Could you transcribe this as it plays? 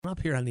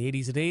up here on the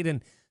 80s at 8.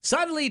 And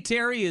suddenly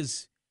Teri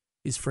is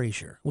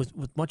Frasier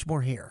with much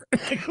more hair.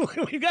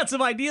 We've got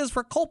some ideas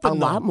for coping. A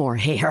lot more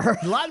hair.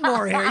 A lot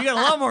more hair. You got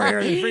a lot more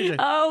hair than Frasier.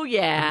 Oh,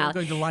 yeah. I'm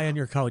going to lie on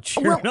your couch.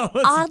 Well,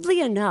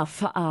 oddly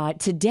enough,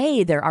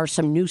 today there are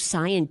some new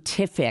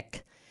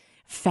scientific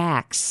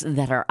facts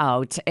that are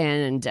out,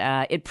 and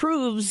it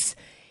proves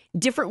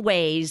different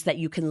ways that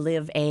you can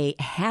live a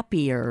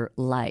happier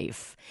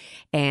life.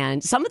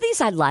 And some of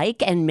these I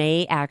like and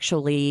may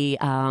actually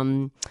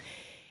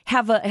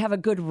have a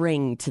good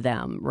ring to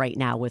them right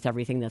now with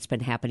everything that's been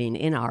happening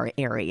in our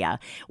area.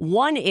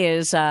 One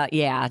is,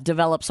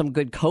 develop some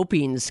good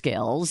coping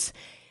skills.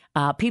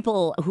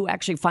 People who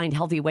actually find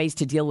healthy ways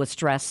to deal with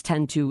stress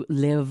tend to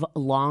live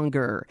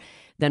longer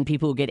than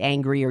people who get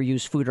angry or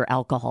use food or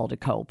alcohol to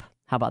cope.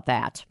 How about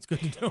that? It's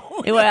good to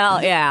know.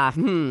 Well, yeah.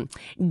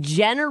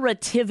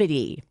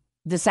 Generativity.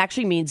 This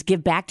actually means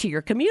give back to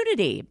your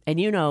community. And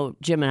you know,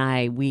 Jim and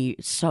I, we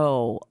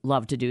so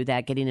love to do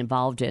that, getting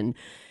involved in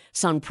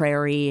Sun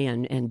Prairie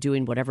and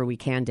doing whatever we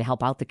can to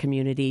help out the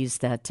communities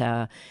that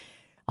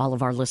all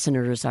of our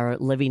listeners are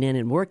living in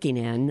and working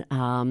in.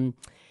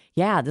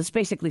 This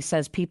basically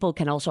says people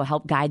can also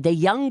help guide the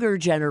younger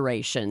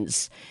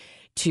generations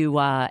to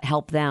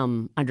help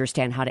them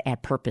understand how to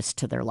add purpose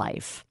to their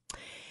life.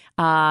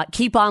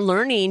 Keep on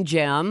learning,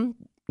 Jim.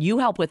 You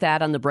help with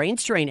that on the Brain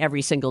Strain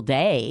every single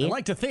day. I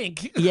like to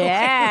think.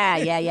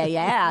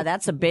 Yeah.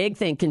 That's a big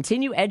thing.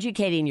 Continue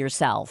educating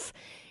yourself.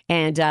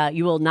 And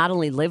you will not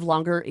only live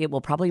longer, it will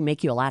probably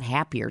make you a lot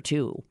happier,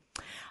 too.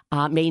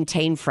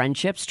 Maintain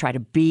friendships. Try to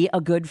be a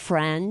good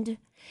friend.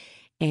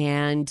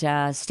 And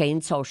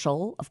staying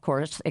social, of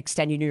course,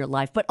 extending your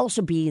life, but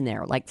also being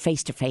there, like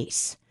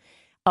face-to-face.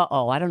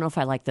 I don't know if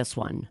I like this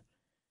one.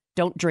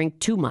 Don't drink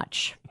too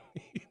much.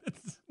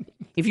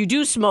 If you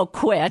do smoke,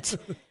 quit.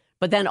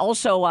 But then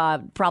also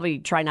probably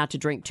try not to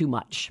drink too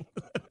much.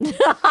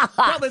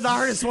 Probably the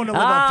hardest one to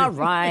live up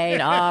to.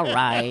 All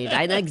right.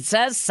 I think it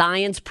says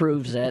science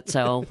proves it.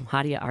 So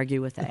how do you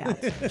argue with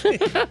that?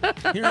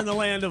 Here in the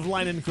land of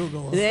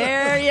Leinenkugel.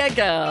 There you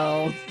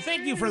go.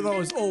 Thank you for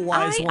those,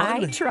 wise one.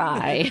 I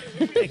try.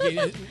 Thank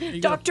you.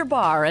 Dr.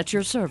 Barr at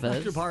your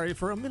service. Dr. Barr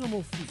for a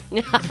minimal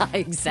fee.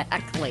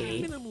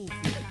 Exactly. Minimal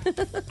fee.